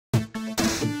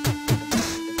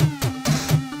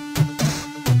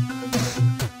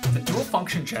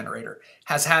function generator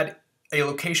has had a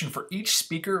location for each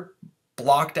speaker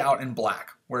blocked out in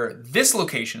black, where this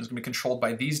location is going to be controlled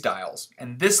by these dials,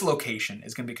 and this location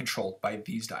is going to be controlled by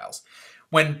these dials.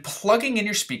 When plugging in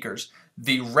your speakers,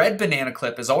 the red banana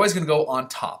clip is always going to go on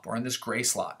top, or in this gray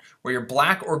slot, where your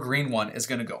black or green one is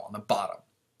going to go on the bottom.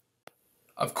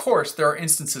 Of course, there are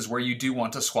instances where you do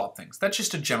want to swap things. That's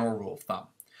just a general rule of thumb.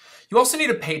 You also need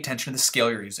to pay attention to the scale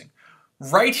you're using.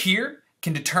 Right here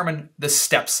can determine the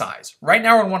step size. Right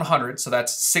now we're in 100, so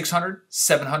that's 600,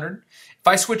 700. If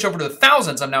I switch over to the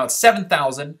thousands, I'm now at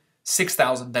 7,000,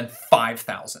 6,000, then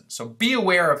 5,000. So be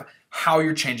aware of how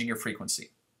you're changing your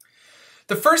frequency.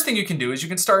 The first thing you can do is you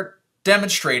can start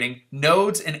demonstrating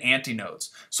nodes and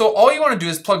antinodes. So all you want to do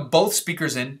is plug both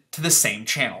speakers in to the same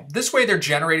channel. This way they're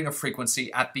generating a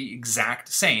frequency at the exact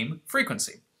same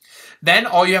frequency. Then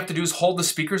all you have to do is hold the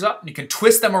speakers up, and you can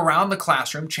twist them around the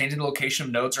classroom, changing the location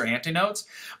of nodes or antinodes.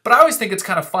 But I always think it's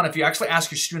kind of fun if you actually ask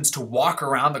your students to walk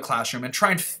around the classroom and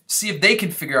try and see if they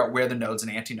can figure out where the nodes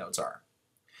and antinodes are.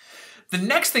 The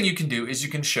next thing you can do is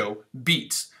you can show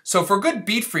beats. So for a good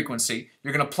beat frequency,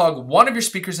 you're going to plug one of your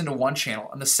speakers into one channel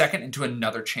and the second into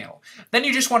another channel. Then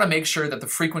you just want to make sure that the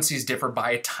frequencies differ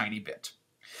by a tiny bit.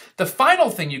 The final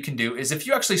thing you can do is if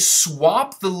you actually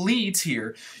swap the leads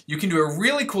here, you can do a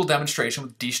really cool demonstration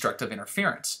with destructive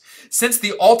interference. Since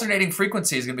the alternating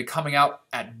frequency is going to be coming out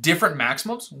at different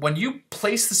maximums, when you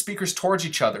place the speakers towards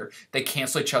each other, they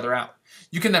cancel each other out.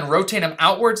 You can then rotate them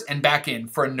outwards and back in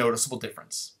for a noticeable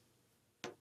difference.